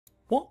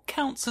What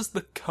counts as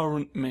the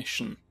current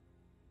mission?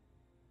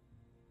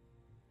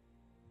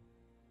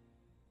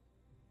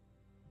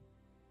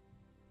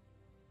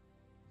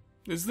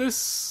 Is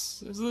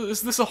this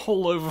a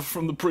holdover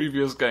from the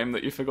previous game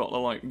that you forgot to,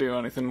 like, do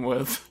anything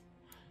with?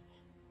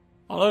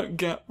 I don't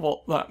get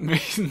what that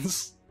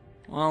means.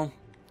 Well,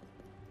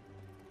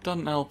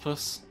 doesn't help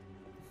us.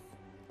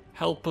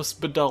 Help us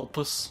bedulp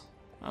us,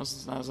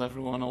 as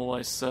everyone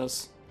always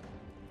says.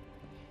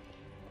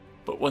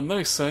 But when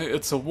they say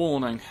it's a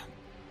warning,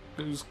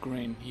 who's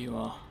green? You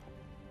are.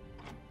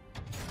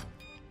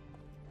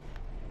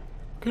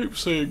 Keep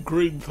seeing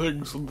green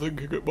things and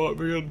thinking it might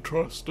be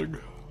interesting,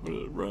 but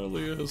it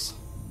rarely is.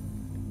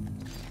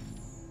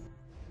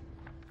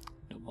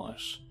 What?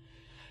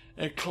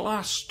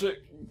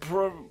 Eclastic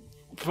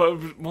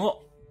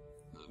what?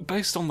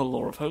 Based on the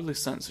law of holy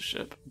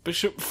censorship,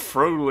 Bishop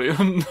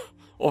Frolian,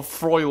 or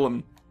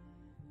Froilan.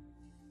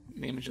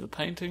 The image of the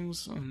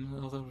paintings and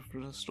the other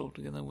restored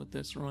together with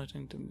this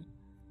writing to me.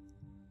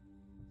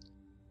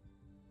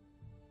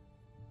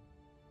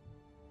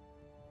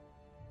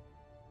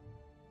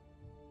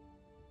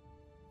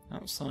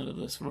 Outside of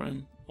this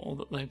room, or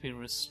that they be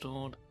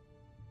restored.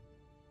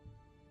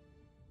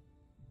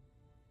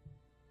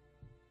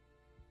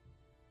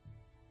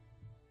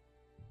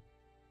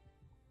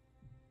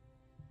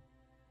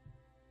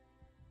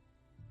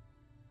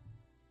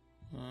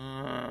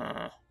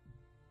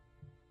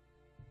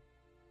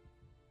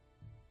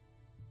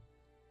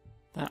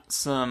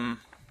 That's,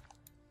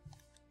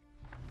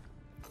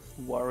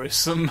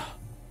 worrisome.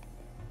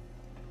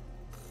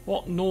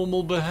 What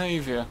normal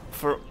behaviour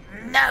for...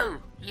 No!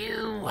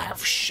 You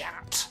have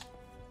shat.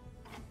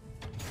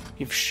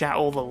 You've shat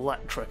all the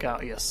electric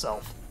out of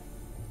yourself.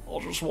 I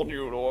just want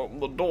you to open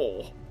the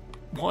door.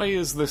 Why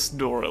is this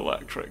door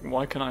electric?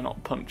 Why can I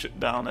not punch it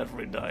down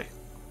every day?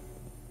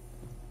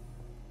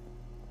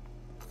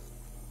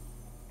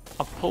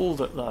 I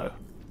pulled it though.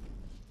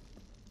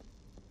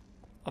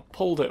 I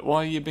pulled it.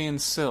 Why are you being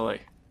silly?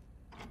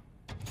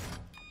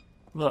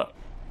 Look.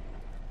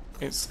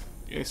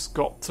 It's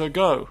got to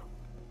go.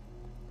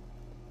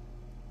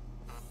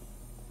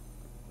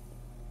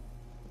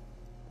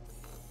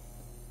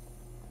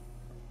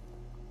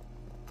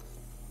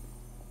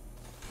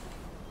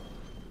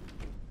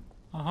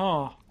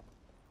 Aha.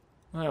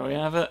 There we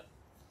have it.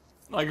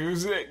 I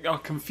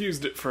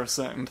confused it for a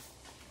second.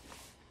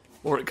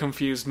 Or it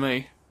confused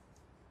me.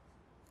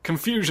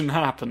 Confusion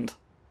happened.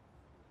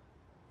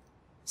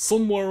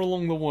 Somewhere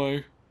along the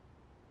way,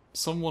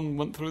 someone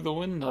went through the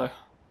window.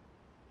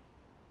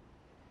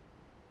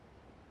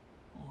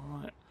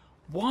 Alright.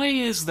 Why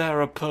is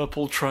there a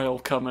purple trail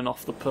coming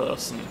off the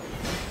person?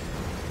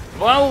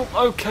 Well,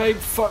 okay,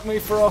 fuck me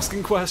for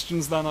asking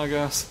questions then, I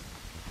guess.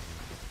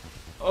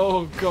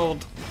 Oh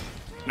god.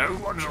 No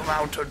one's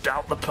allowed to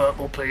doubt the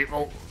purple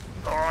people.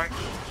 Alright?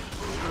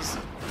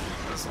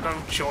 There's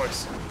no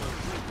choice.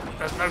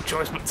 There's no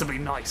choice but to be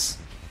nice.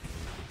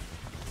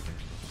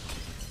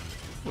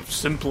 We've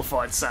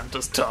simplified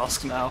Santa's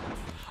task now.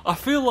 I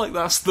feel like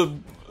that's the...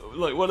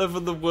 Like, whenever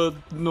the word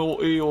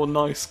naughty or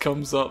nice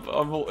comes up,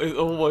 it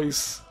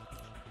always...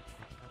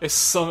 It's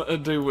something to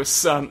do with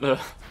Santa.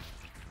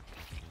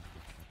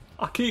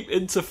 I keep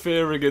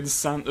interfering in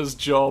Santa's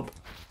job.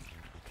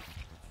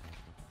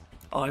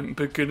 I'm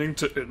beginning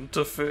to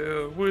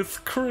interfere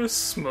with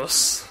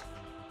Christmas.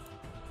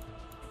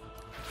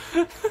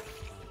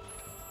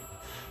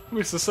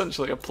 It's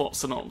essentially a plot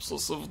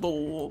synopsis of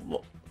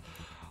the...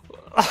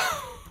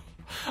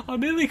 I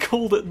nearly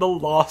called it The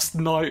Last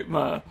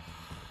Nightmare.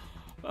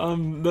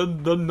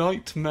 The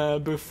nightmare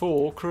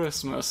before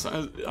Christmas,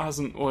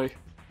 hasn't we?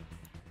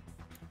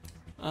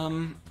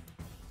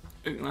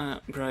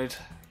 Upgrade.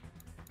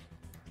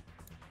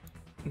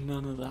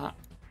 None of that.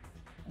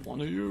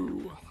 One of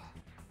you.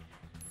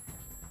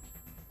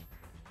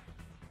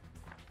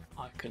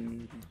 I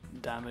can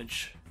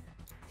damage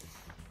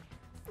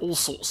all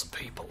sorts of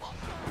people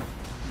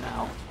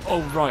now.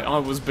 Oh right, I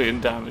was being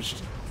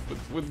damaged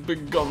with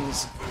big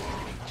guns.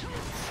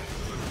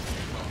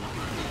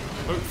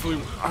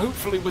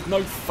 Hopefully with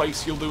no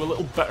face you'll do a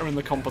little better in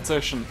the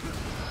competition.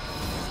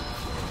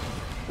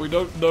 We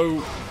don't know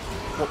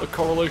what the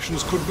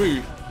correlations could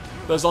be.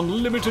 There's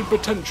unlimited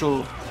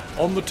potential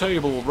on the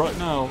table right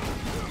now.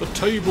 The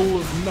table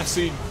of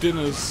messy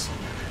dinners.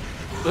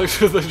 They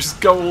just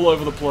go all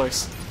over the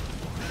place.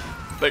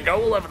 They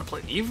go all over the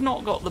place. You've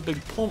not got the big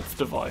plomph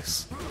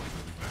device.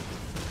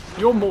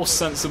 You're more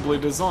sensibly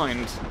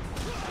designed.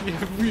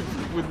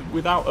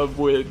 Without a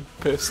weird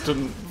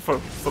piston for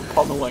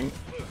pummeling.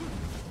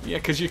 Yeah,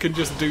 because you can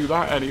just do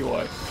that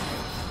anyway.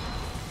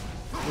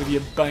 With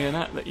your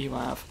bayonet that you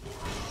have.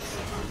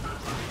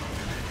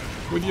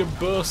 With your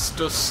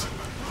burstus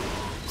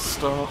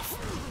staff.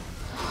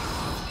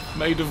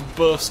 Made of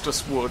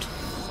burstus wood.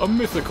 A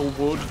mythical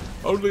wood,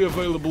 only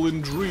available in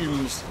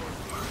dreams.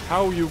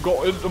 How you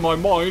got into my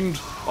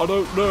mind, I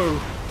don't know.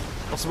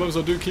 I suppose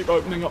I do keep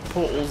opening up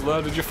portals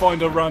there. Did you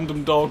find a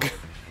random dog?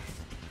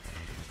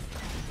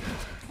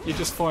 You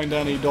just find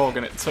any dog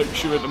and it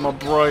takes you into my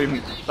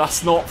brain.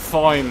 That's not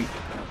fine.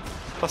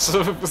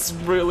 That's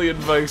really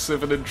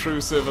invasive and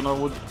intrusive, and I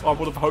would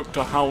have hoped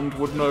a hound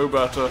would know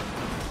better.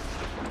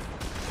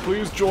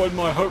 Please join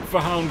my Hope for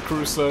Hound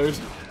crusade.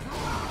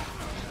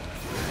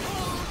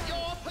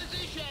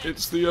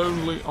 It's the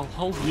only... I'll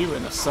hold you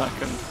in a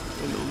second,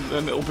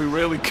 and it'll be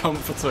really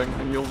comforting,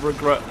 and you'll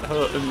regret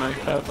hurting me,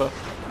 ever.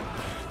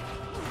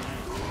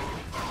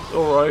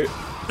 Alright.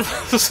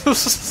 It's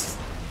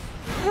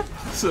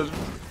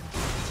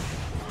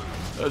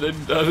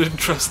an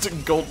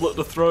interesting gauntlet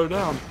to throw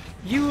down.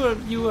 You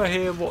were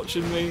here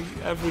watching me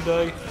every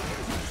day.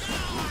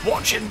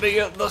 Watching me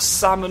at the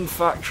salmon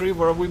factory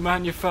where we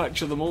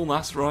manufacture them all,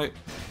 that's right.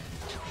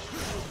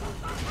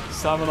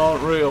 Salmon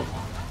aren't real.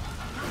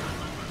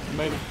 They're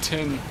made of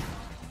tin.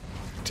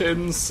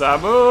 Tin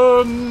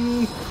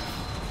salmon!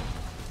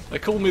 They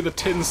call me the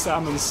tin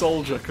salmon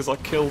soldier because I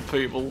kill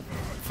people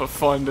for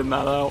finding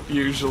that out,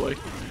 usually.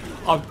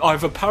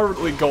 I've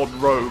apparently gone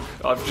rogue,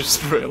 I've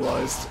just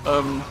realised.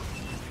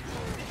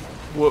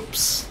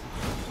 Whoops.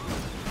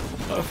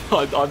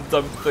 I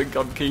don't think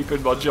I'm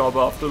keeping my job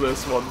after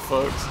this one,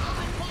 folks.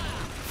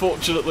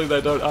 Fortunately,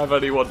 they don't have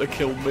anyone to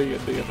kill me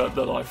in the event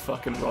that I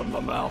fucking run my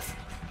mouth.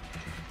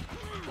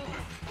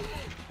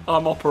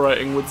 I'm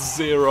operating with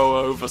zero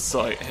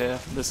oversight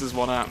here. This is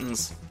what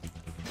happens.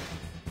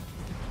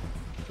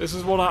 This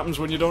is what happens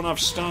when you don't have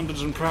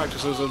standards and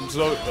practices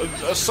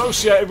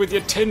associated with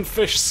your tin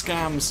fish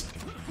scams.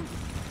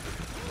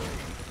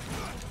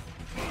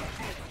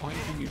 Why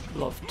do you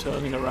love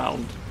turning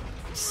around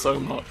so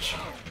much?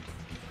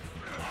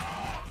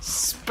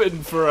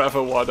 Spin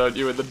forever, why don't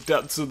you, in the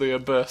depths of the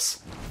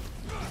abyss?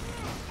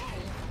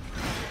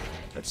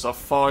 It's a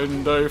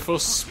fine day for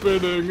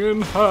spinning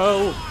in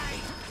hell.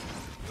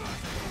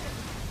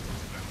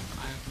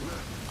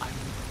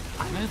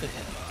 I'm over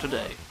here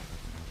today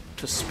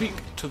to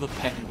speak to the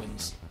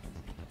penguins.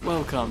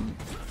 Welcome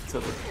to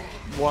the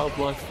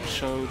wildlife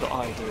show that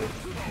I do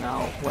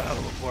now,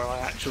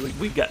 where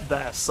we get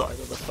their side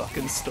of the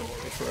fucking story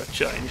for a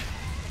change.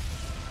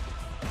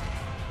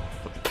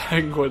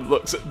 Penguin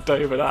looks at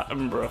David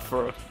Attenborough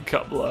for a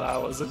couple of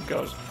hours and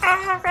goes,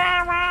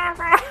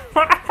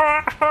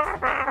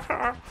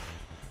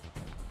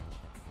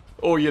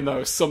 or, you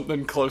know,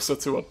 something closer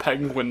to a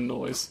penguin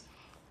noise.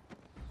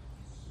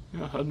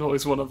 Yeah, a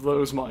noise one of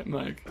those might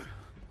make.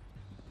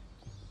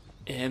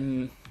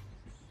 I'd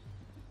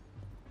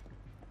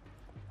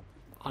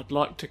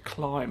like to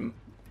climb.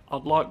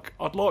 I'd like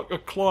a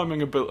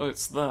climbing ability.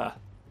 It's there.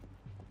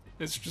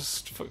 It's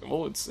just,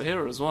 well, it's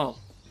here as well.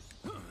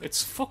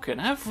 It's fucking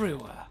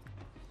everywhere.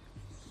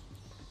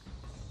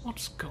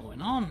 What's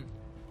going on?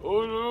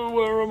 Oh,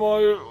 where am I?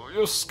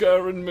 You're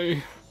scaring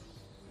me.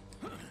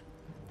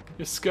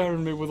 You're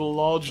scaring me with a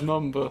large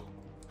number.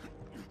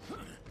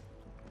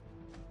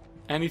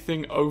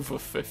 Anything over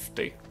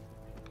 50.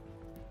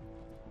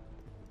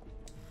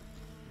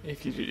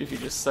 If you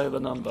just say the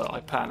number,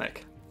 I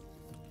panic.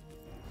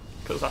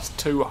 Because that's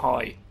too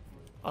high.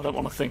 I don't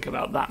want to think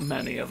about that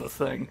many of a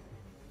thing.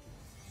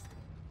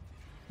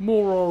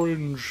 More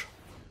orange.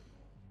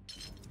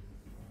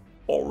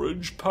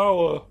 Orange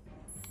power.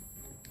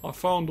 I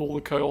found all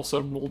the Chaos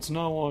Emeralds,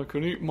 now I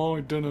can eat my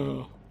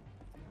dinner.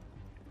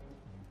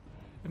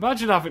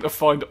 Imagine having to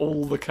find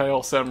all the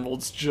Chaos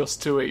Emeralds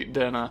just to eat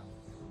dinner.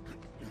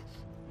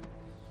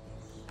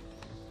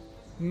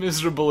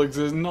 Miserable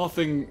exists,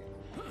 nothing...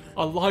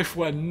 A life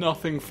where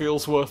nothing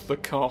feels worth the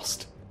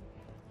cost.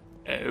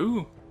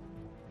 Oh?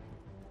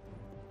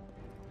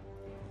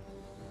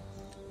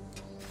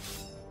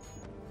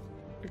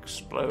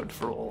 Explode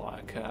for all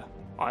I care.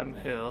 I'm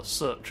here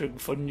searching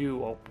for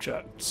new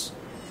objects.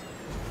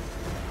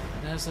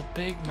 There's a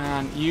big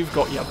man. You've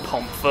got your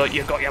pomfret.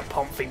 You've got your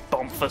pomfy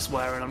bomfus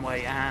wearing them where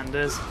your hand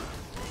is.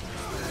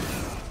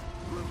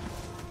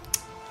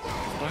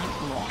 I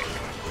don't like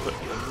that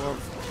you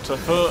love to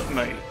hurt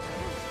me.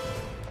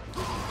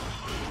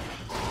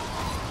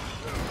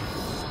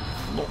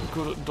 Not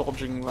good at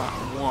dodging that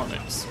one,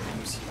 it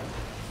seems.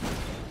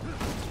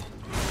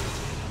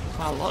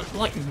 Wow,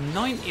 like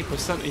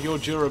 90% of your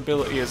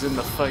durability is in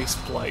the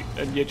faceplate,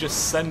 and you're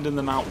just sending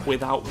them out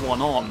without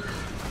one on.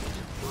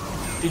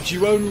 Did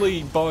you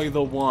only buy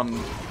the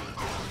one?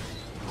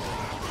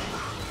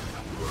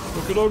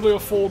 We could only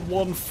afford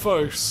one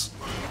face.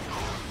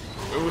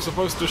 We were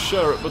supposed to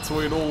share it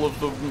between all of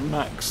the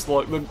mechs,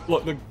 like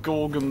the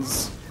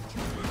Gorgons.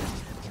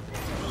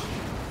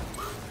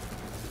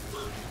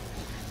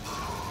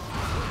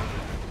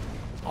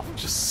 I've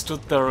just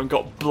stood there and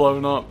got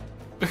blown up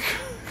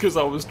because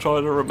I was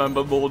trying to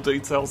remember more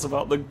details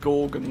about the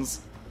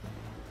Gorgons.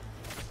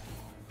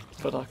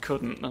 But I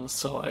couldn't, and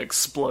so I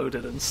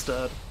exploded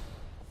instead.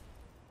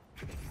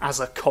 As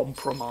a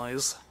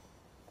compromise.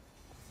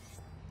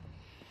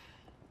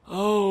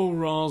 Oh,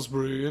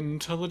 raspberry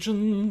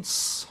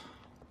intelligence.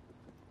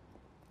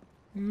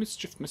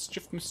 Mischief,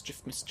 mischief,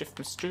 mischief, mischief,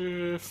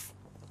 mischief.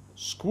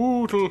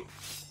 Squirtle.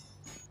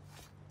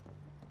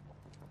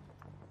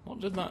 What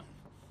did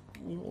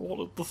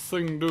the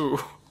thing do?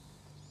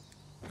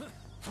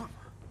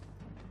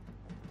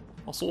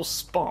 I saw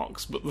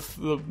sparks, but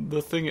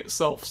the thing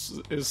itself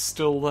is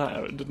still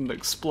there. It didn't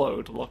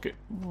explode like it.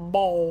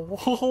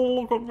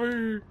 Look at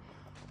me!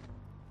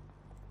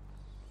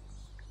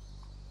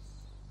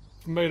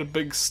 Made a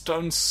big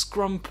stone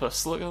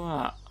scrumpus. Look at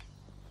that.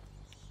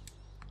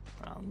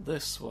 Round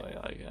this way,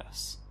 I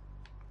guess.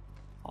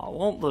 I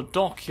want the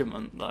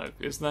document though.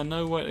 Is there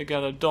no way to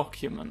get a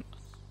document?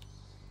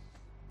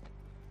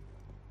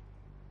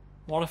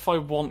 What if I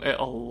want it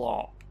a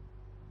lot?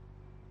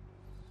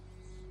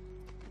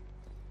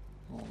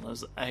 Well,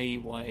 there's a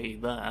way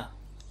there.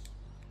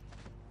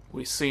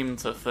 We seem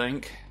to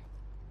think.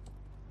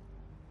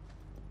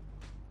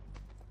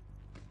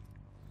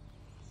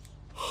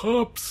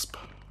 Hoops.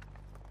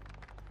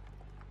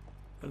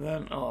 And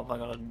then, oh, have I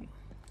got to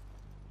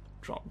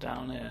drop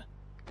down here?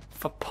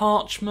 For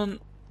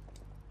parchment?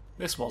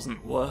 This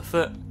wasn't worth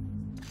it.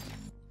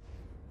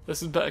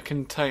 This had better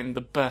contain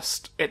the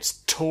best. It's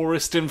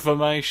tourist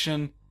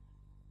information.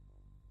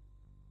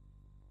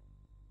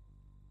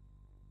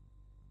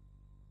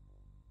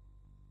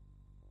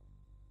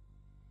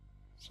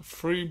 It's a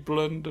free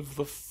blend of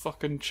the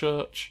fucking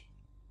church.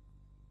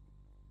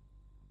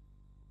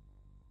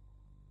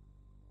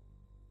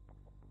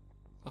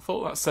 I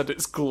thought that said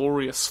its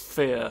glorious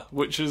fear,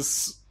 which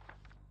is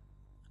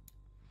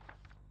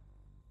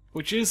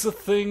a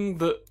thing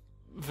that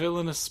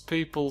villainous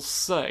people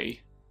say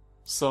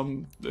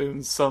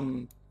in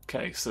some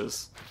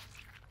cases.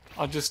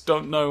 I just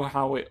don't know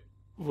how it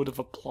would have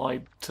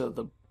applied to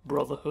the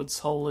Brotherhood's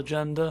whole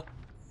agenda.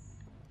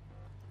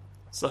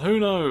 So who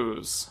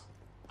knows?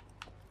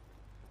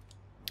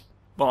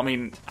 Well, I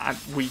mean,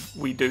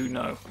 we do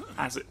know,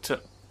 as it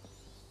took.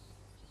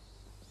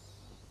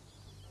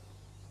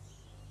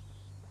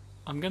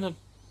 Can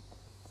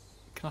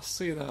I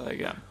see that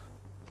again?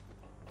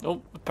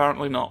 Oh,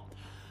 apparently not.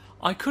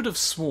 I could have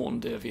sworn,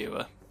 dear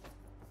viewer,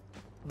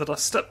 that I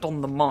stepped on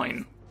the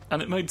mine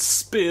and it made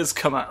spears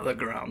come out of the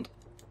ground.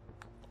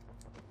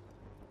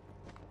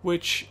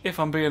 Which, if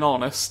I'm being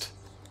honest,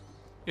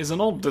 is an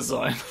odd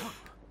design.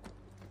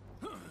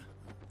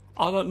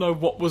 I don't know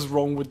what was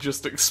wrong with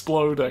just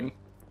exploding.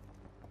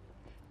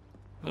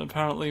 But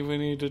apparently we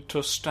needed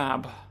to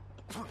stab.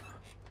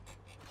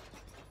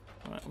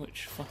 Right,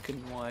 which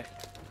fucking way?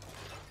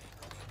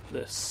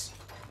 This.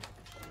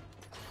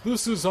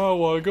 This is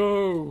how I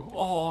go!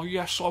 Oh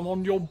yes, I'm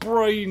on your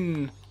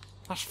brain!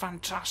 That's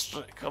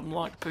fantastic, I'm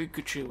like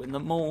Pikachu in the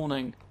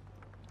morning.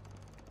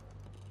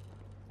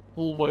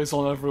 Always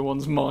on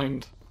everyone's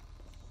mind.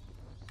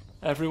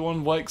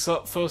 Everyone wakes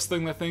up, first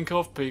thing they think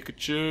of,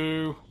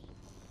 Pikachu.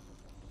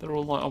 They're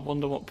all like, I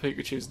wonder what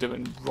Pikachu's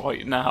doing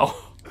right now.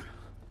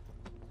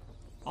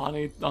 I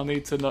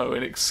need to know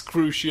in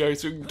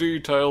excruciating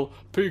detail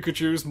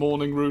Pikachu's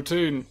morning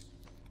routine.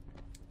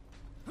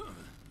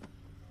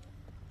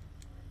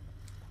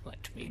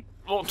 Let me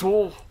not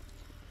all.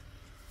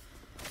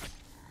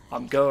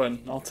 I'm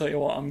going. I'll tell you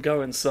what, I'm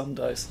going some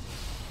days.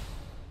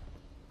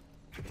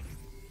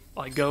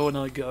 I go,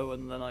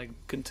 and then I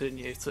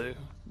continue to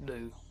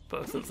do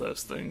both of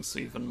those things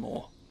even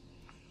more.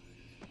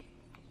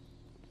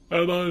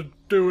 And I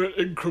do it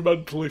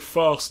incrementally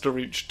faster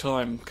each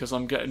time, because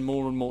I'm getting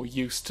more and more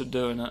used to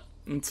doing it,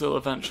 until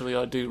eventually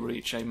I do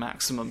reach a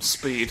maximum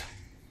speed.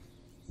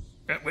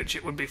 At which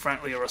it would be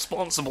frankly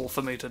irresponsible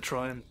for me to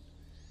try and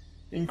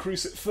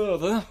increase it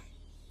further.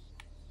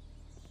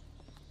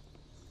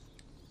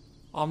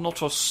 I'm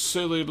not a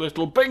silly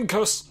little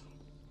binkus!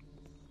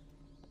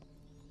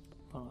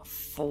 I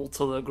fall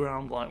to the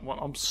ground like what?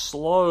 I'm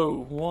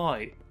slow.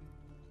 Why?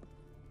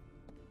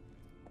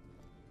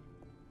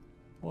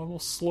 Why am I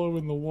slow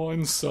in the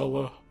wine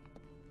cellar?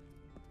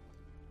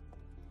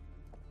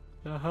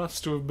 There has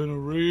to have been a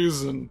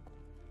reason.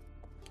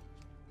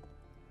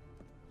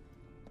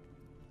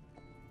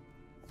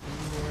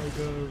 Where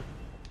do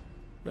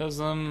I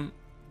go?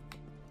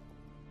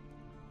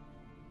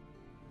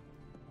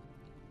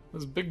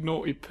 There's big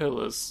naughty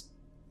pillars.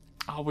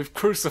 Oh, we've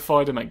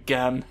crucified him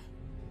again.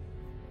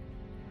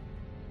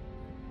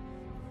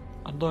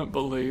 I don't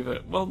believe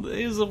it. Well, there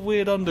is a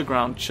weird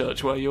underground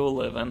church where you're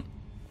living.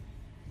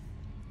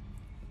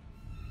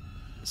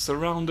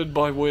 Surrounded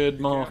by weird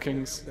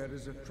markings. There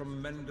is a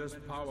tremendous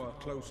power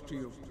close to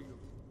you.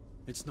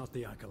 It's not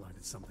the Acolyte,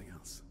 it's something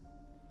else.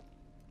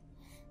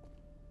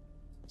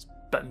 It's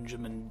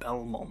Benjamin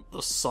Belmont,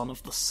 the son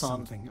of the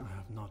sun. Something I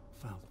have not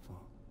felt for.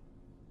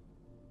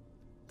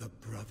 The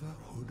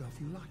Brotherhood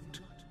of Light.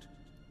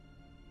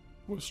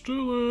 We're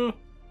still here.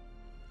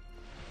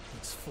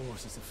 Its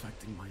force is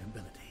affecting my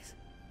abilities.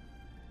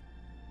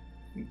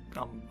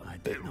 I'm a I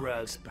bit did not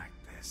red. expect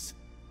this.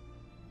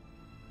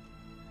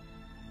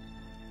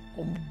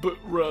 I'm a bit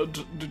red,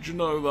 did you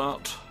know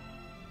that?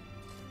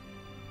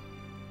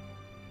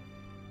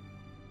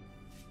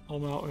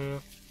 I'm out here.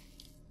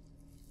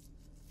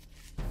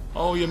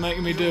 Oh, you're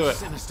making me do it.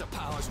 Sinister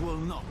powers will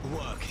not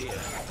work here.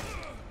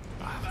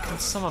 Can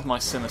some of my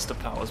sinister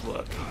powers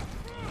work?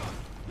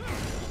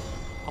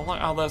 I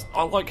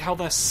like how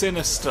they're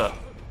sinister.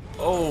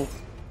 Oh.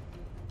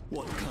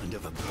 What kind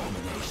of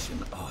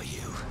abomination are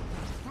you?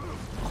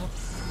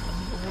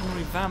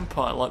 ordinary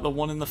vampire like the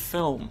one in the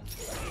film.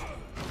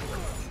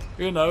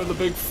 You know, the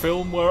big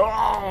film where,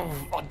 oh,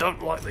 I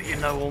don't like that you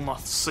know all my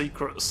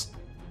secrets.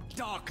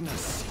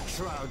 Darkness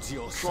shrouds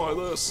your Try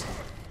this.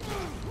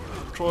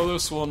 Try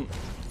this one.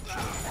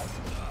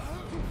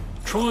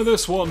 Try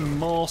this one,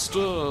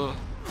 Master.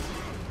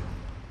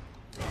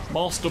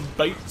 Master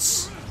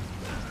Bates.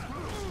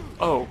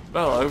 Oh,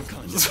 hello.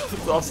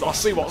 I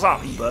see what's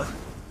happened there.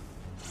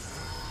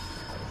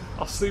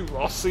 I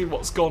see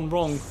what's gone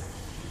wrong.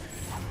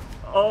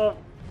 Oh,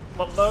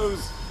 my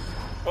nose.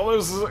 My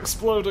nose is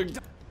exploding.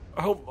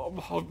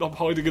 I'm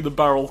hiding in the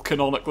barrel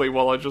canonically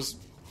while I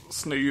just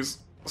sneeze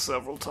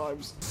several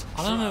times.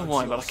 I don't know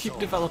why, but I keep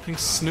developing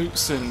snoot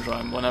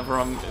syndrome whenever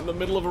I'm in the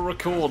middle of a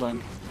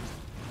recording.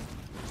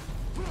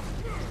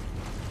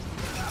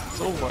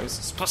 It's always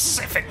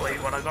specifically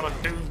when I gotta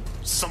do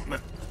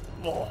something.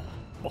 Oh,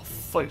 my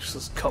face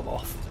has come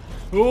off.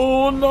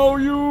 Oh no,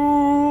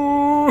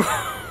 you!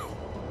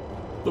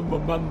 The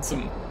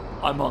momentum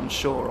I'm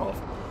unsure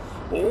of.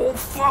 Oh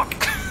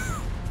fuck!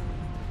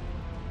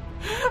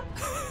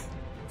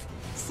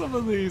 Some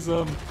of these,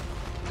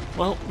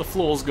 well, the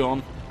floor's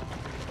gone.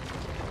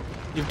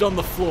 You've done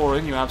the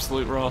flooring, you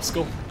absolute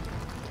rascal.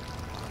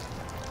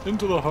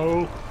 Into the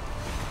hole.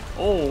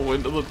 Oh,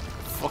 into the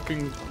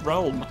fucking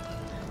realm.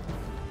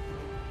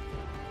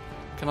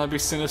 Can I be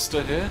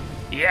sinister here?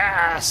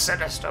 Yeah,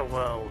 sinister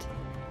world.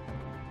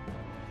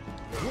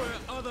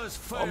 Where others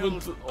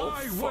failed,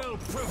 I will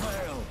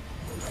prevail.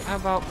 How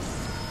about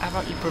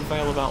you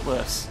prevail about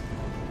this?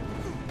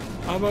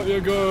 How about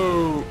you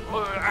go?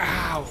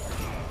 Ow!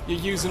 You're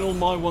using all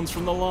my ones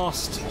from the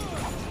last.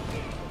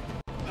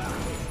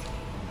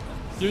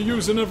 You're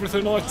using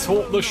everything I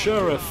taught the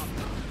sheriff.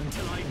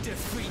 Until I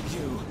defeat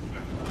you.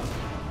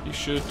 You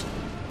should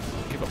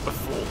give up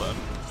before then.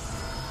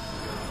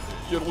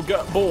 You'll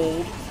get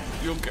bored.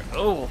 You'll get...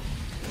 Oh.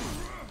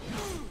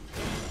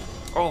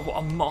 Oh, what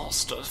a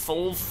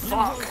masterful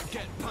fuck. You won't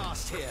get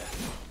past here.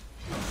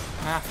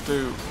 I have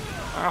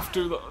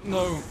to.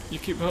 No, you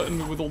keep hurting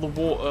me with all the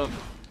water.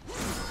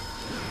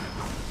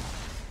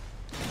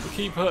 You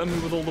keep hurting me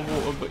with all the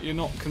water, but you're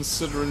not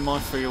considering my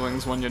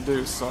feelings when you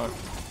do so.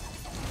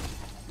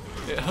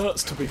 It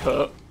hurts to be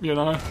hurt, you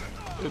know?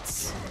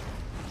 It's...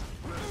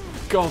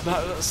 God,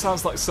 that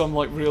sounds like some,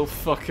 like, real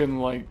fucking,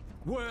 like...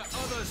 Where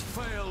others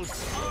failed,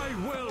 I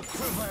will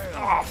prevail.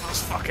 Oh,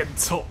 that's fucking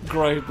top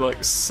grade,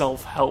 like,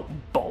 self-help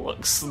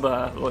bollocks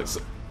there. Like,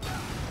 so...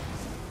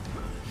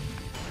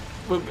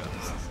 Well,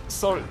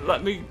 sorry,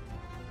 let me...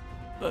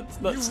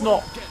 Let's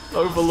not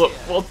overlook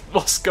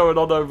what's going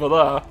on over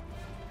there.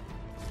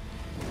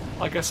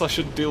 I guess I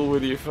should deal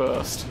with you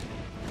first.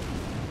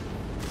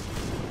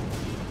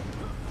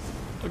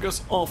 I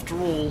guess, after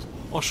all,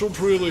 I should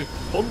really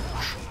punch.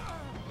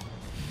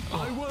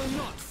 I will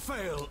not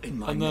fail in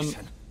my And then...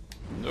 mission.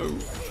 No.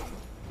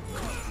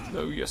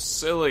 No, you're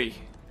silly.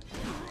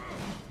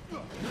 Oh,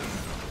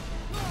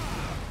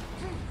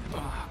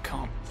 I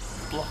can't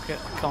block it.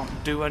 I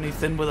can't do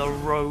anything with a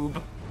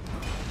robe.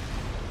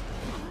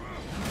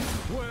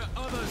 Where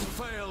others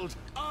failed,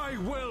 I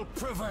will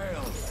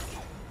prevail.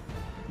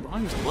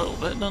 Rhymes a little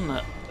bit, doesn't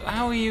it?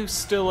 How are you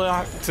still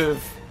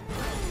active?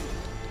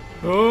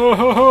 Oh,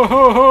 ho, ho,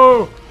 ho,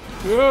 ho.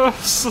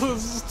 Yes,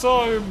 it's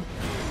time.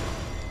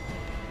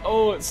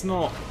 Oh, it's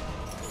not.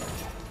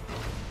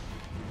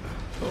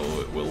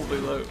 Oh, it will be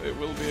though. It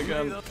will be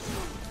again.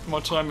 My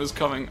time is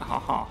coming.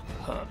 Haha,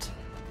 hurt.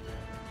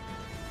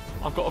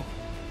 I've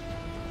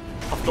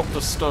dropped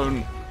a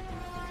stone.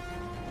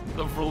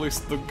 I've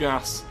released the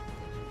gas.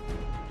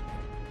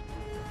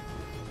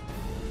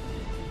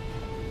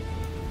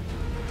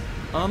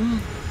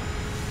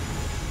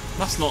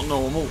 That's not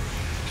normal.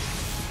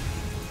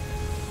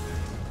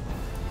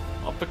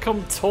 I've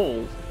become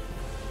tall.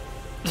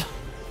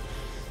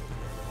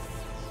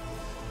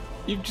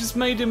 You've just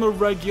made him a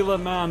regular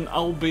man,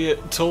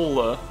 albeit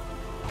taller.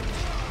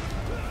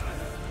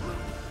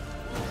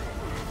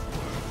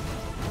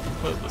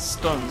 Hurt the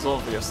stones,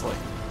 obviously.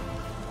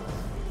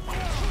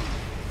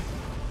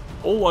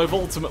 All I've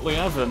ultimately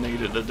ever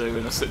needed to do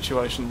in a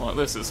situation like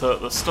this is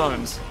hurt the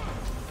stones.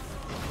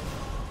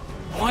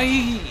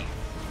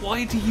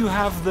 Why do you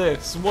have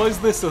this? Why is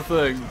this a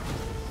thing?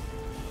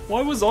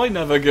 Why was I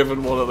never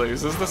given one of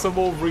these? Is this a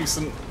more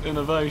recent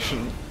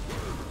innovation?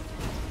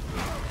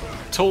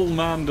 Tall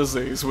man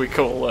disease, we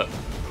call it.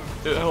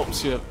 It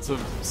helps you to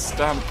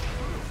stamp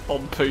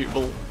on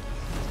people.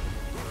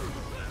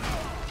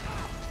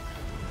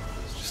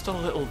 It's just a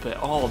little bit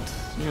odd,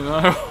 you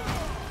know?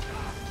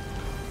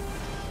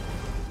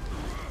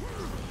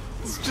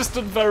 It's just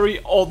a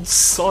very odd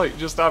sight,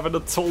 just having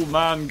a tall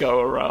man go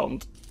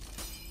around.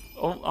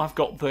 Oh, I've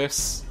got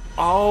this.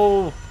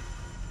 Oh!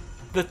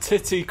 The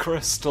titty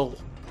crystal.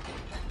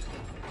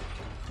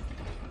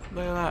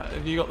 Look at that.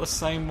 Have you got the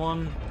same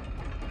one?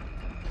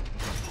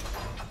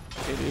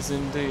 It is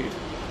indeed.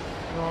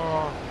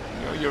 Oh,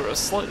 you're at a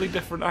slightly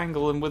different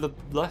angle and with a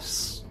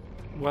less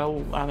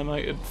well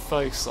animated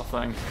face, I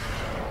think.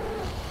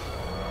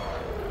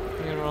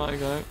 Here I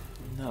go.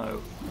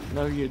 No.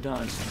 No, you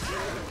don't.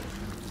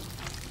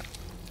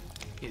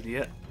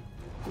 Idiot.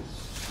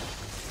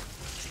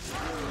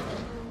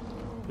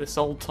 This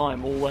whole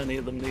time, all any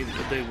of them needed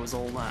to do was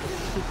all that.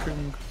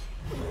 Cooking.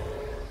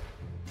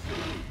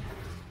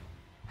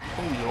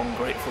 Oh, you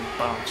ungrateful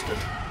bastard.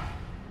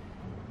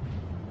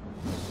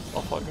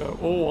 Off I go.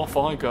 Oh, off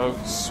I go.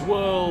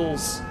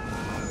 Swirls!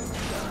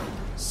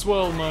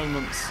 Swirl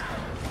moments.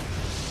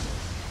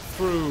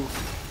 Through.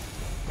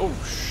 Oh,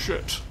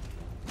 shit.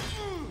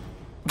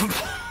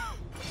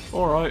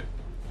 Alright.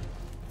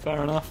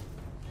 Fair enough.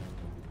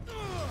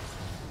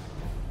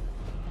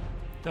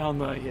 Down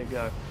there you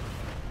go.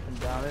 And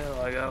down here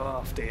I go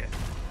after you.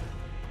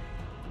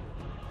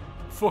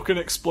 Fucking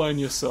explain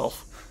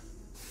yourself.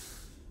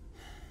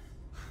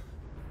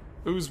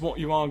 Who's what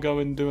you are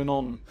going doing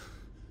on?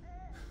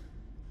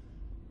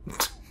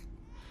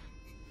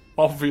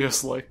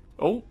 Obviously.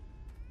 Oh.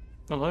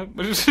 Hello.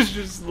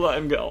 Just let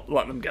them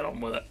get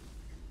on with it.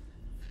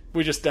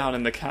 We're just down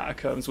in the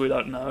catacombs, we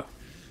don't know.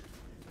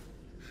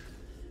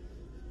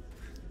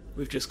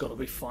 We've just got to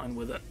be fine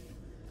with it.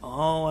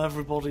 Oh,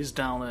 everybody's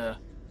down here.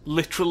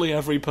 Literally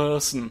every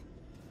person.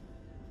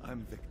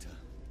 I'm Victor.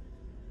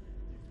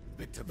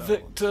 Victor Belmont.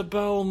 Victor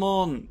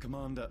Belmont.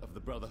 Commander of the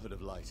Brotherhood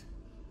of Light.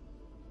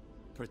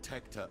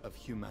 Protector of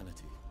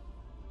humanity.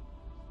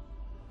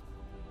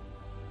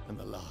 And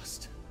the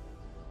last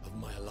of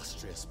my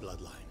illustrious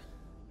bloodline.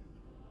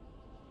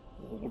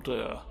 Oh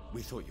dear.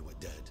 We thought you were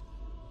dead.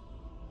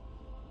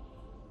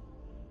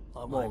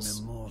 I was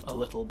I'm immortal, a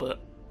little bit.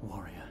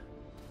 warrior.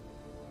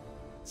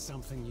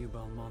 Something you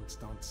Belmonts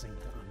don't seem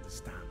to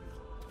understand.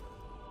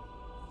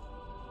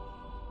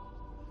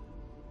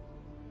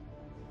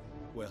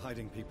 We're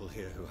hiding people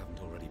here who haven't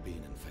already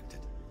been infected.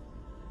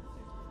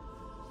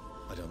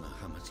 I don't know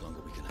how much longer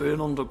we can Being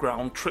handle.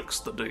 underground tricks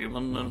the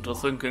demon into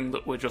thinking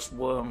that we're just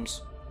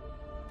worms.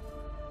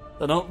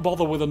 They don't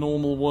bother with a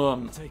normal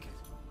worm. Take it.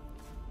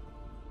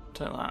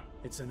 Take that.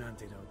 It's an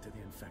antidote to the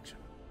infection.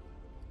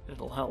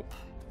 It'll help.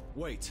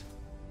 Wait.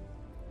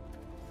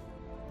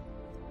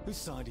 Whose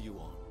side are you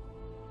on?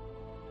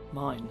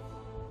 Mine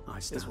I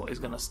is stand what he's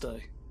alone. gonna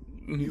stay.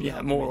 You Yeah,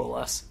 help more me. or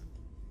less.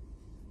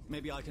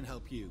 Maybe I can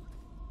help you.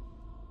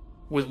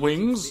 With You're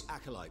looking wings? for the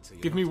acolytes, are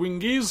you Give me not?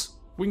 wingies.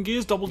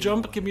 Wingies, double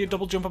jump. Give me a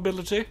double jump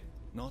ability.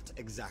 Not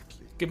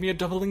exactly. Give me a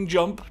doubling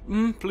jump.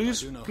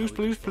 Please, I do know please, how we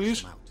please, can flush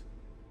please. them out.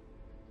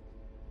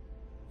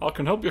 I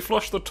can help you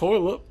flush the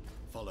toilet.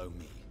 Follow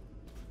me.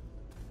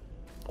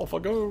 Off I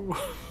go.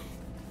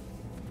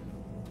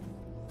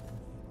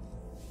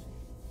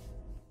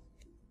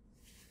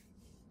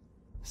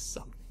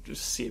 Some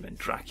just assuming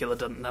Dracula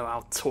doesn't know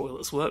how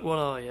toilets work. What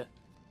are you?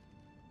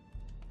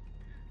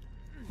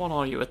 What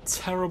are you? A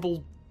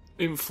terrible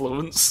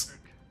influence?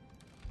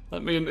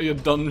 Let me into your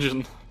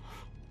dungeon.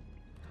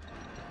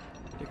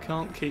 You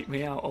can't keep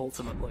me out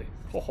ultimately.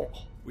 Ho ho.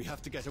 We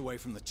have to get away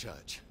from the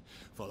church.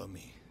 Follow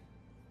me.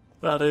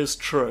 That is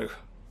true.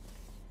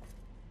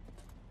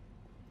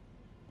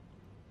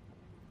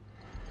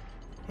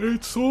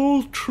 It's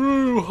all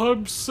true.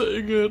 I'm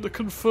sitting here to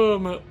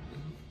confirm it.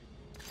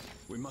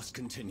 We must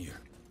continue.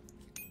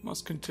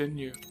 Must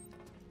continue.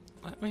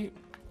 Let me.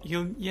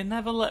 You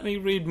never let me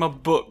read my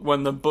book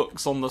when the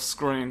book's on the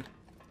screen.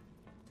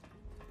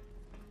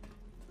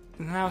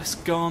 Now it's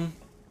gone.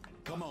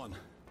 Come on.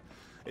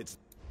 It's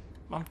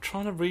I'm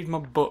trying to read my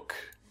book.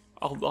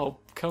 I'll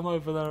come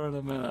over there in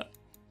a minute.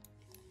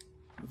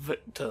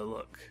 Victor,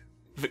 look.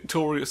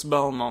 Victorious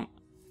Belmont.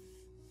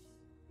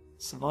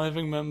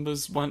 Surviving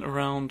members went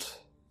around.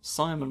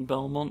 Simon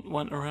Belmont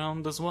went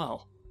around as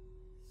well.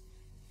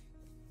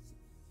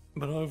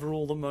 But over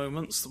all the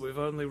moments, we've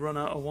only run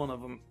out of one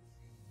of them.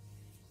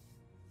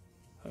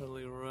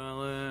 Holy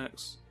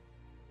relics.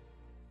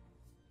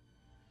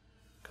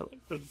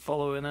 Collected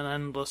following an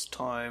endless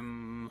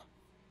time.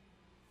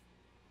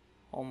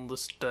 On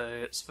this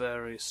day, it's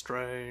very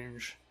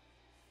strange.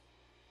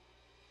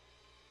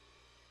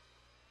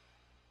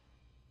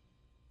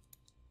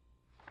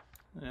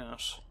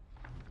 Yes,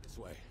 this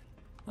way.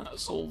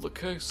 that's all the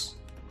case.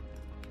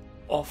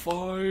 Off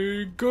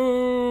I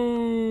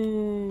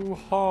go!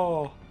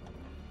 Ha!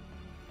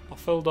 I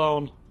fell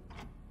down.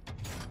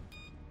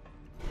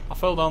 I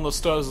fell down the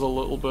stairs a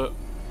little bit.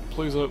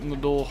 Please open the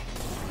door.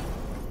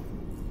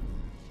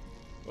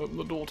 Open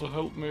the door to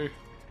help me.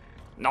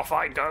 Off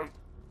I go!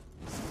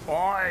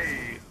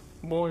 Oi!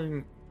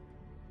 Boing.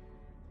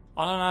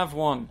 I don't have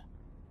one.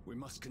 We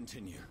must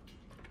continue.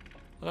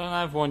 I don't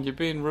have one, you're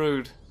being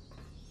rude.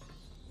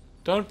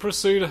 Don't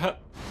pursue the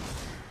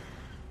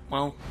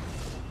well,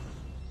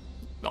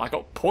 I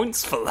got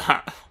points for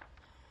that.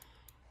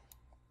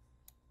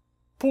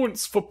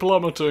 Points for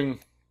plummeting.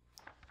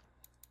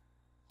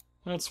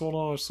 That's what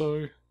I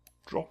say.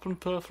 Dropping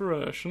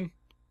perforation.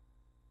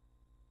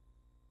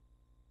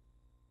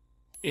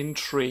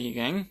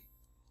 Intriguing.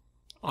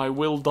 I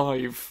will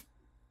dive.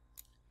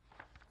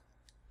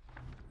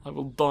 I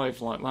will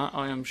dive like that,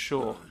 I am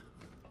sure.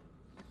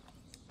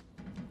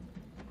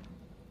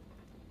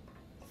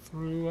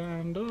 Through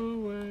and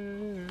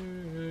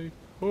away.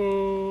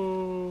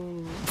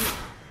 Oh.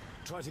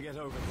 Try to get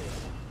over here.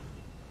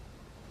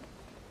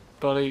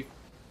 Buddy,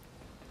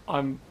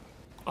 I'm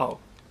Oh.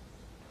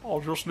 I'll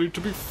just need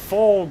to be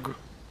Fog.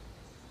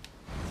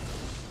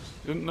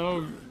 Didn't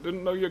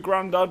know your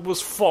granddad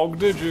was Fog,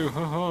 did you?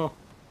 Haha.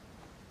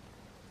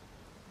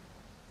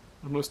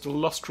 The most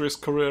illustrious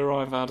career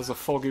I've had as a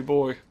foggy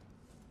boy.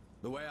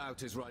 The way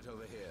out is right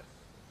over here.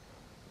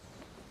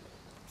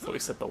 I thought he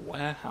said the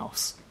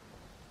warehouse.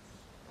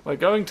 We're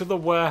going to the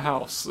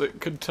warehouse. It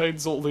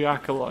contains all the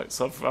acolytes.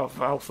 I've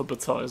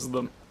alphabetized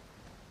them.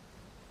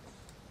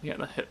 You get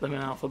to hit them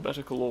in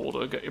alphabetical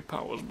order, get your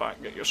powers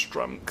back, get your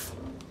strength.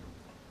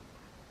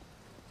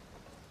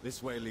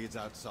 This way leads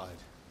outside.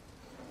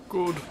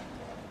 Good.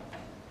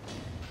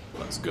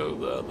 Let's go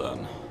there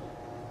then.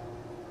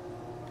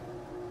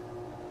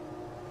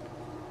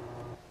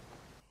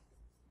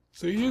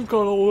 So you've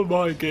got all of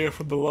my gear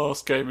from the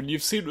last game, and you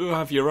seem to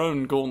have your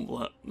own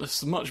gauntlet.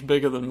 This is much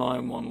bigger than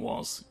mine one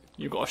was.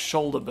 You've got a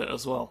shoulder bit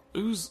as well.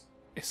 Who's...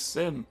 It's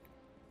him.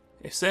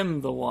 It's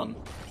him, the one.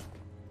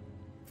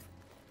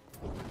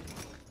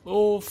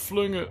 Oh,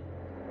 fling it.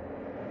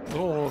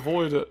 Oh,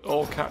 avoid it.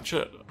 Oh, catch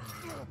it.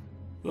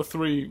 The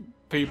three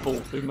people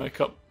who make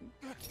up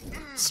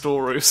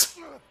stories.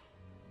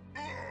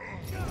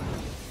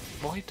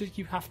 Why do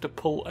you have to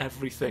pull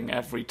everything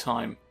every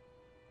time?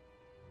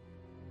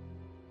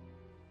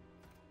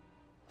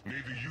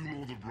 Neither you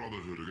nor the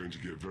Brotherhood are going to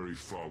get very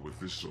far with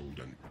this old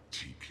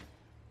antique.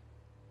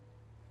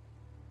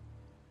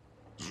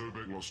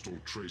 Zobek lost all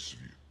trace of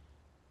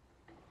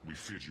you. We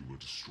feared you were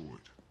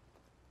destroyed.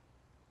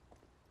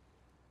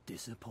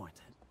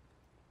 Disappointed.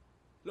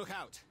 Look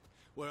out!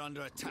 We're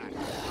under attack.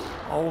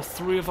 Oh,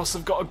 three of us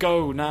have got to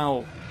go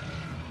now.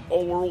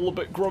 Oh, we're all a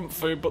bit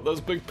grumpy, but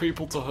there's big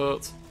people to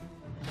hurt.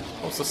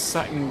 What's a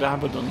second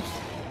Abaddon?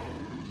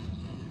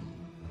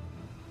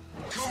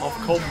 I've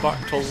come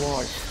back to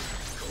life.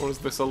 Or is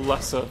this a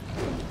lesser?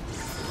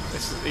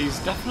 He's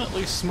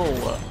definitely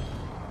smaller.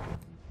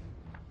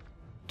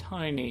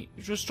 Tiny.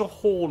 Just a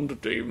horned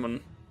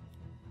demon.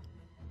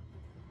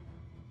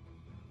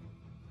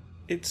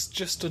 It's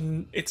just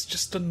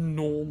a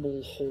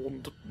normal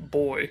horned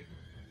boy.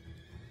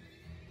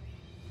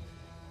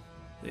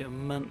 The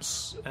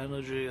immense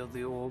energy of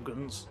the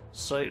organs.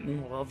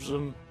 Satan loves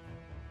them.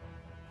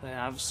 They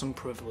have some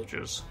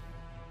privileges.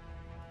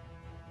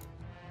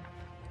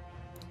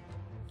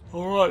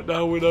 Alright,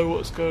 now we know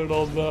what's going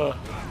on there.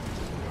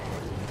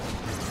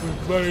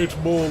 We've made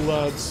more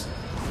lads.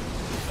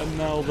 And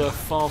now they're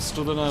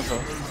faster than ever.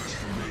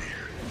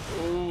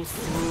 All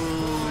through...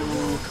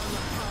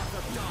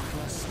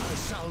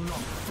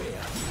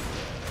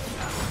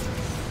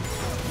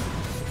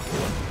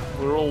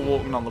 We're all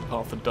walking on the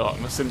path of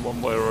darkness in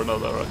one way or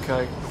another,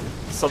 okay?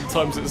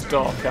 Sometimes it's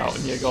dark out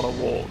and you gotta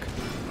walk.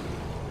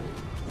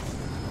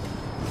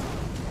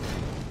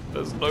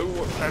 There's no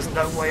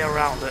way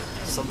around it.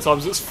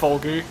 Sometimes it's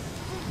foggy,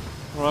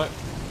 right?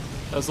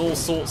 There's all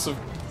sorts of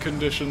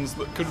conditions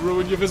that could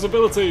ruin your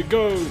visibility.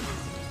 Go!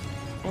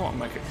 Oh, I'll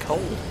make it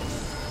cold.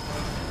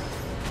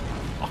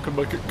 I can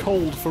make it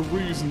cold for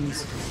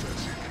reasons.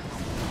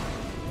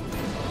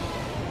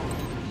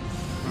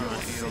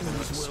 Right, you're gonna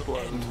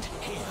explode.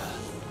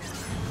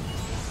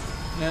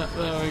 Yeah,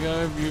 there we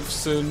go. You've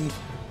sinned.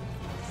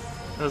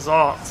 There's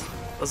art.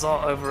 There's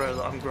art over here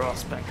that I'm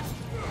grasping.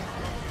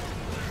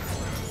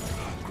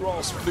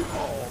 Grasp the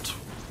art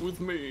with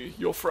me,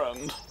 your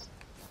friend.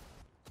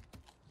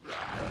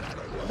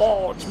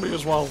 Oh, it's me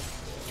as well.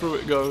 Through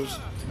it goes.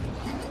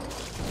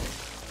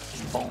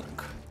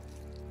 Bonk.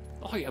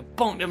 Oh, you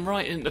bonked him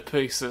right into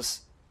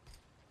pieces.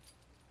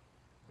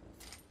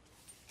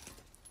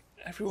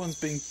 Everyone's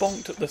being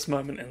bonked at this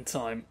moment in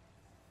time.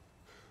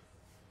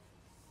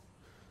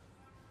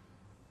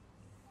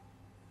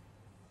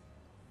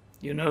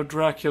 You know,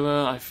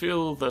 Dracula, I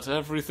feel that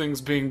everything's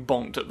being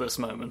bonked at this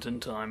moment in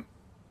time.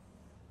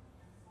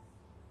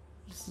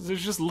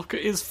 Just look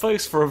at his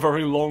face for a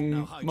very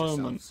long moment.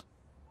 Yourselves.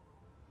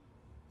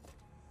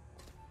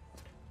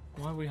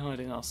 Why are we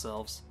hiding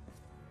ourselves?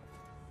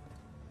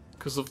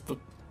 Because of the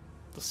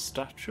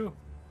statue?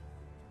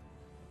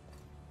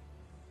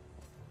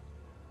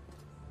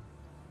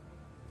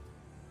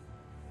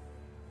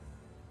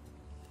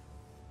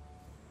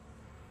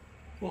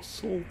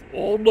 What's all...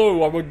 Oh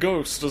no, I'm a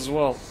ghost as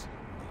well.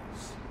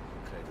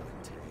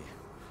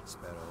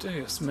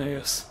 Deus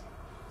meus.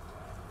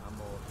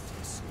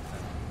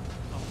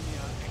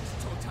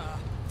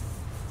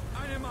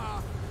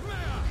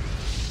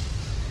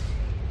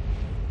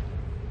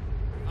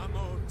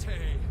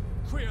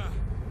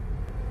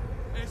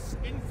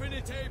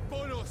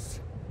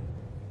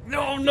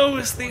 No, no,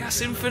 it's the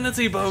S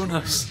Infinity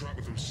bonus. Trap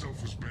with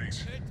himself as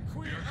bait.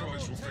 The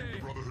acolytes will think the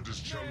Brotherhood is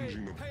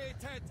challenging them.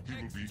 He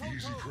will be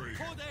easy prey.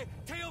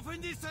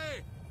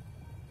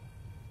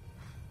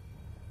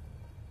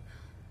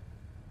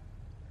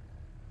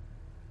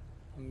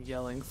 I'm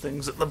yelling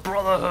things at the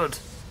Brotherhood.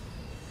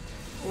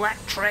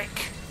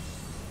 Electric.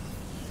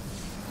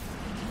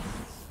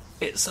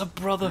 It's a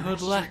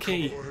Brotherhood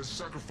lackey. His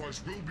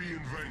sacrifice will be in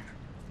vain.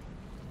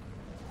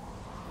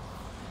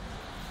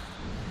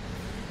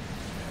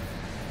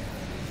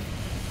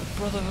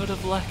 Brotherhood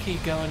of Lecky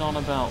going on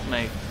about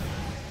me.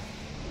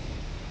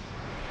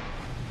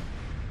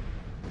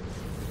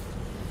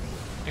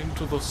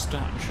 to the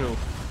statue.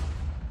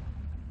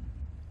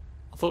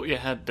 I thought your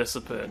head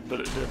disappeared, but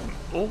it didn't.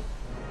 Oh,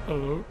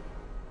 hello.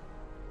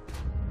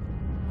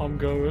 I'm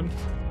going.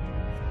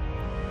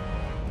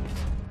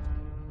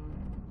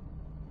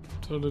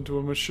 Turned into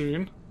a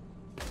machine.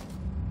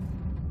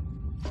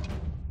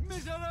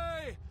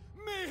 Miserere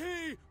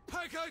mihi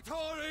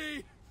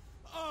peccatori.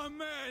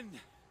 Amen.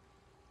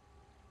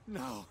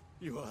 Now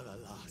you are the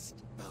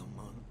last,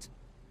 Belmont.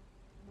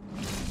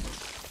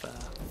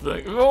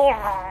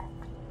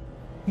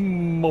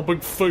 My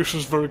big face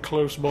is very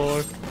close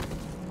by.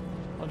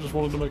 I just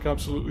wanted to make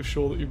absolutely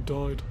sure that you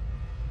died.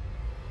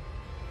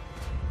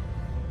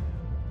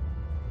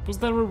 Was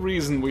there a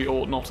reason we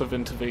ought not have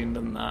intervened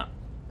in that?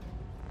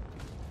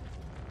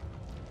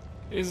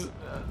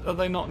 Are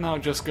they not now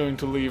just going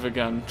to leave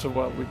again to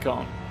where we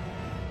can't?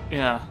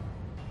 Yeah.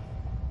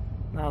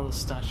 Now the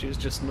statue is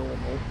just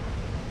normal.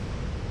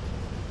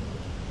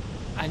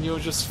 And you're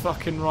just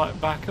fucking right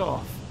back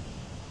off.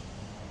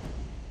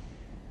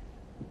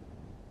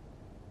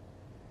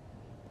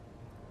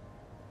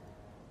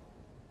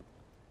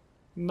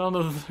 None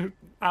of the...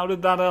 How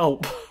did that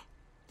help?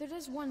 There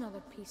is one other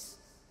piece,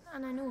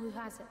 and I know who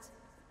has it.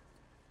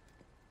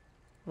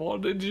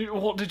 What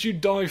did you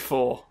die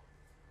for?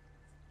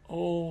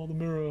 Oh, the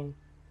mirror.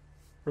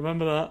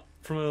 Remember that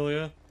from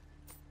earlier?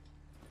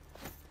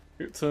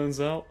 It turns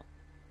out.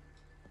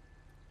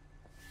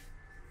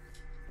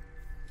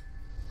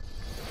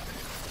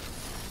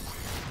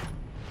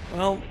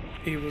 Well,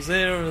 he was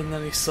here and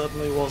then he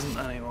suddenly wasn't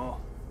anymore.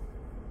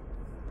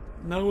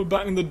 Now we're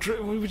back in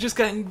the we were just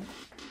getting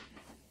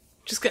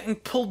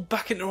pulled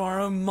back into our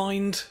own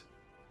mind.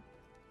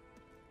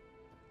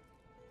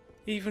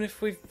 Even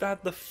if we've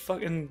had the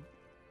fucking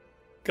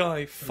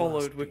guy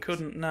followed, we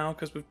couldn't now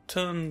because we've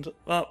turned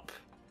up.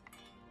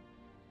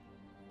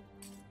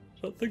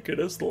 I don't think it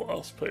is the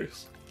last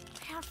piece.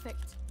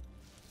 Perfect.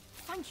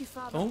 Thank you,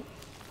 Father. Oh.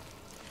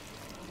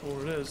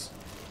 Or it is.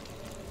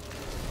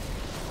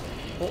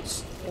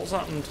 What's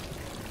happened?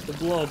 The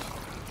blood.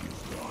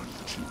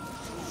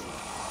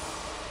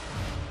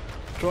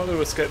 Trying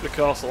to escape the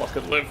castle I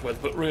could live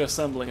with, but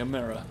reassembling a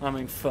mirror, I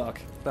mean fuck,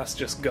 that's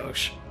just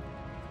gauche.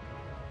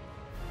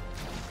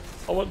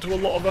 I went to a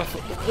lot of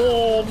effort, but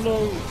oh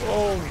no,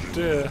 oh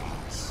dear.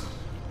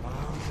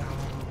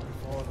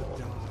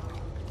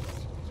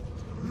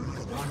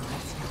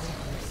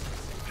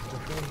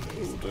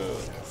 Oh dear.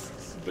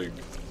 Big...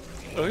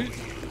 Oh?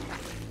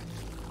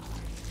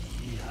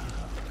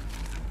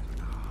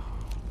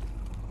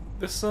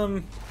 This,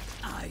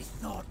 I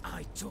thought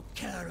I took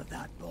care of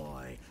that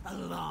boy a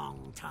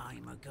long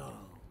time ago.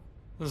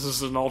 This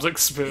is an odd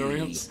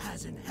experience. He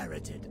has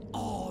inherited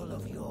all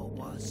of your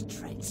worst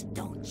traits,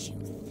 don't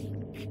you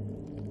think?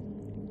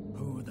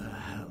 Who the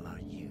hell are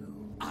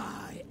you?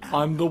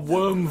 I'm the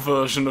worm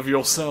version of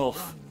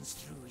yourself. Runs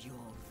through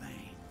your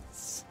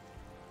veins.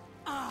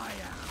 I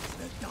am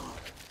the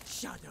dark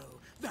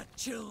shadow that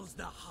chills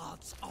the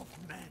hearts of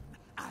men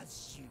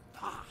as you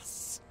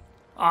pass.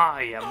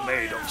 I am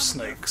made of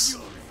snakes.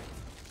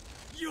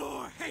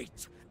 Your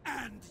hate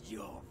and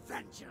your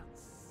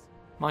vengeance.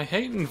 My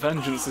hate and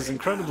vengeance is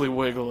incredibly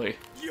wiggly.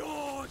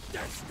 Your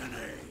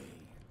destiny.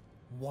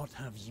 What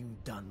have you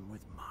done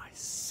with my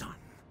son?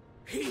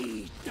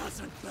 He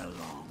doesn't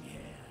belong here.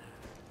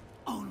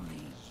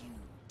 Only you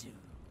do.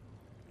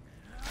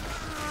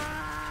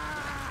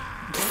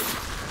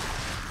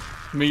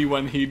 Me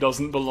when he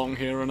doesn't belong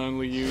here and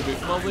only you do.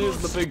 Well, there's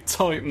the big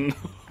titan.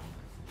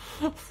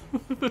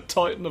 The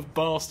titan of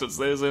bastards,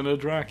 there's inner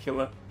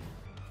Dracula.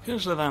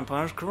 Here's the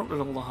vampires corrupted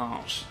all the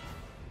hearts.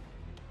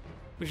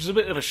 Which is a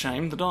bit of a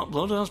shame. The dark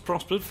blood has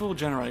prospered for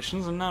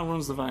generations and now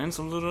runs the veins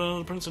of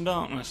the Prince of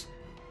Darkness.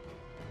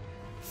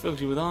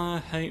 Filled you with ire,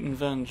 hate and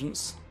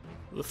vengeance.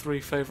 The three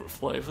favourite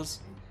flavours.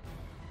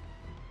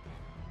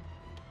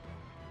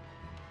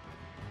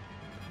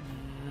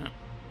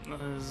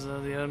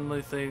 The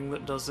only thing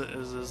that does it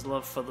is his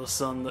love for the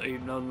son that he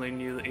only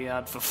knew that he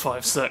had for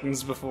 5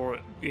 seconds before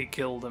he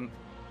killed him.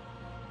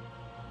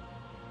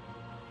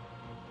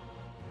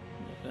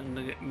 And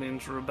it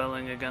means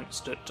rebelling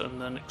against it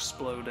and then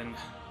exploding.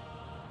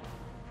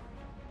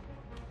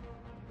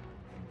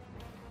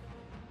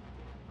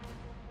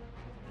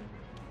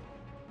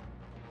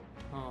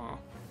 Oh.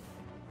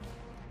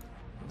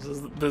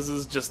 This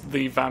is just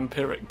the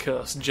vampiric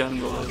curse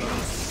generally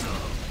though.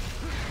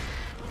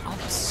 I'll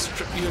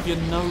strip you of your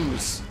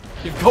nose.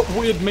 You've got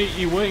weird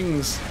meaty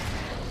wings.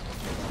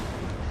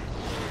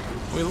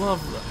 We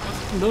love that.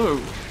 No.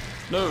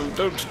 No,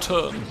 don't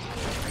turn.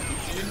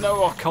 You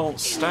know I can't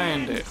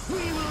stand it.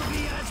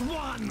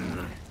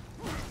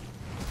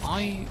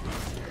 I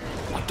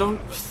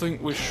don't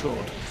think we should.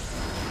 I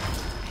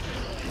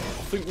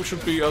think we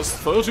should be as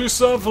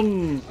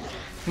 37.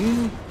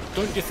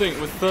 Don't you think,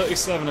 with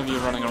 37 of you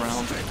running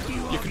around,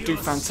 you could do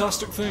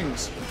fantastic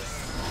things?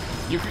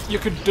 You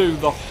could do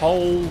the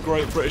whole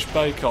Great British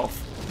Bake Off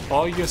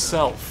by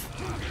yourself.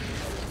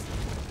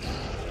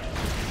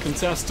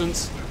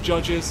 Contestants,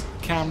 judges,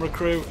 camera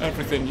crew,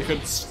 everything. You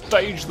could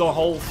stage the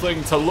whole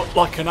thing to look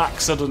like an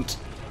accident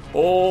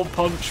or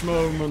punch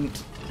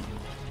moment.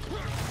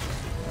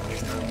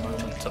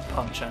 to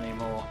punch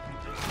anymore.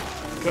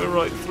 Go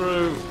right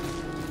through.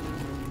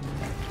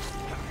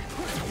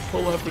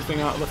 Pull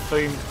everything out of the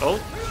theme. Oh,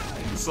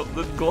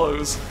 something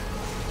glows.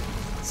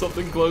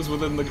 Something glows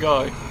within the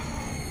guy.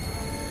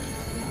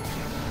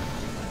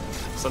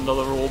 It's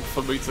another orb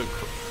for me to...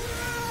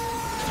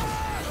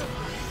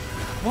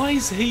 Why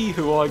is he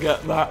who I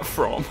get that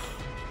from?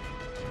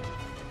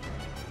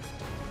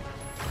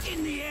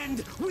 In the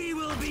end, we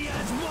will be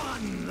as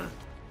one!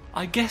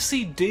 I guess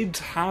he did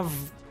have...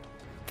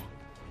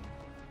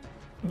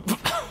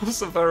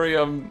 That's a very,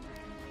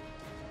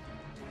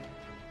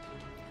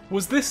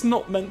 Was this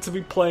not meant to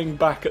be playing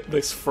back at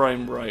this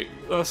frame rate?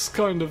 That's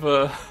kind of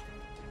a...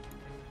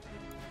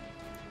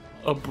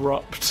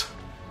 abrupt.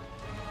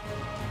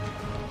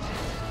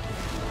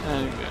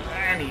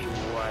 Anyway...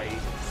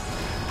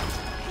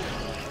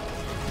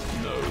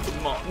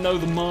 No,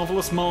 the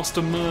marvelous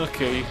Master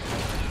Murky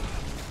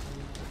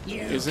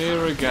is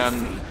here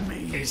again.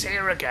 He's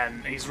here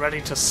again. He's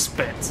ready to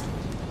spit.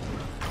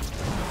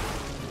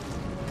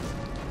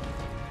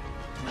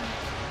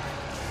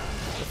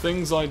 The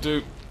things I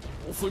do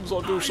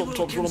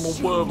sometimes when I'm a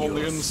worm on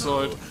the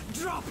inside.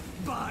 Drop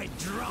by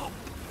drop.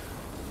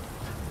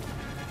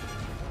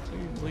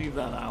 Leave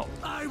that out.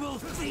 I will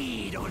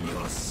feed on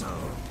your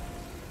soul.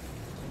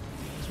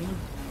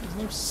 There's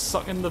no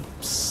sucking the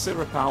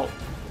syrup out.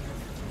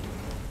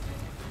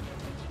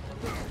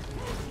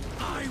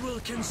 I will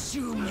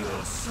consume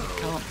your soul.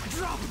 Can't.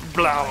 Drop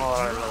Blah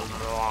blah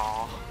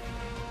blah.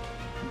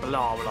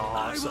 Blah blah.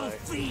 I will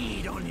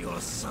feed on your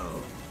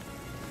soul.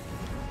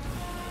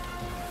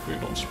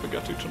 Feed on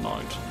spaghetti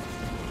tonight.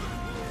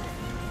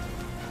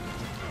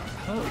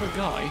 Hurt the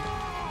guy?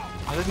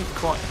 I didn't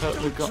quite hurt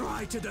the guy.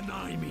 Try to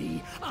deny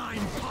me.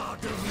 I'm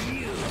part of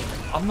you.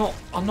 I'm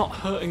not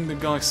hurting the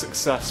guy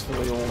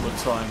successfully all the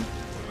time.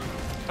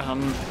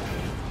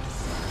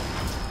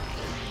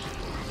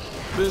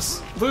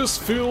 This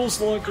feels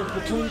like a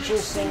potential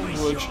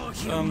sandwich.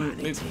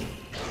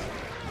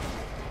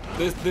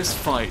 This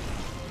fight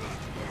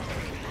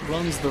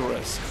runs the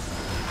risk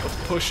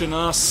of pushing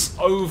us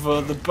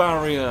over the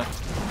barrier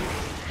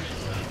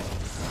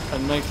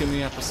and making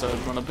the episode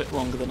run a bit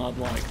longer than I'd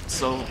like.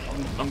 So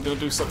I'm going to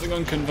do something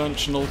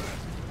unconventional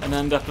and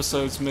end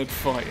episodes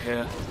mid-fight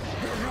here.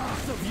 The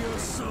wrath of your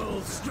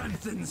soul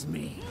strengthens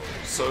me.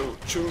 So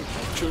tune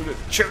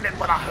it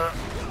when I hurt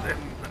him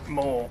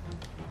more.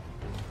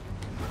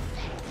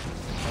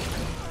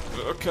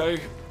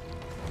 Okay.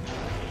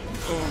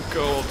 Oh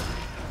god.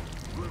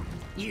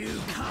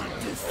 You can't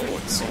defeat Oh,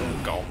 it's all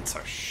gone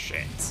to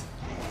shit.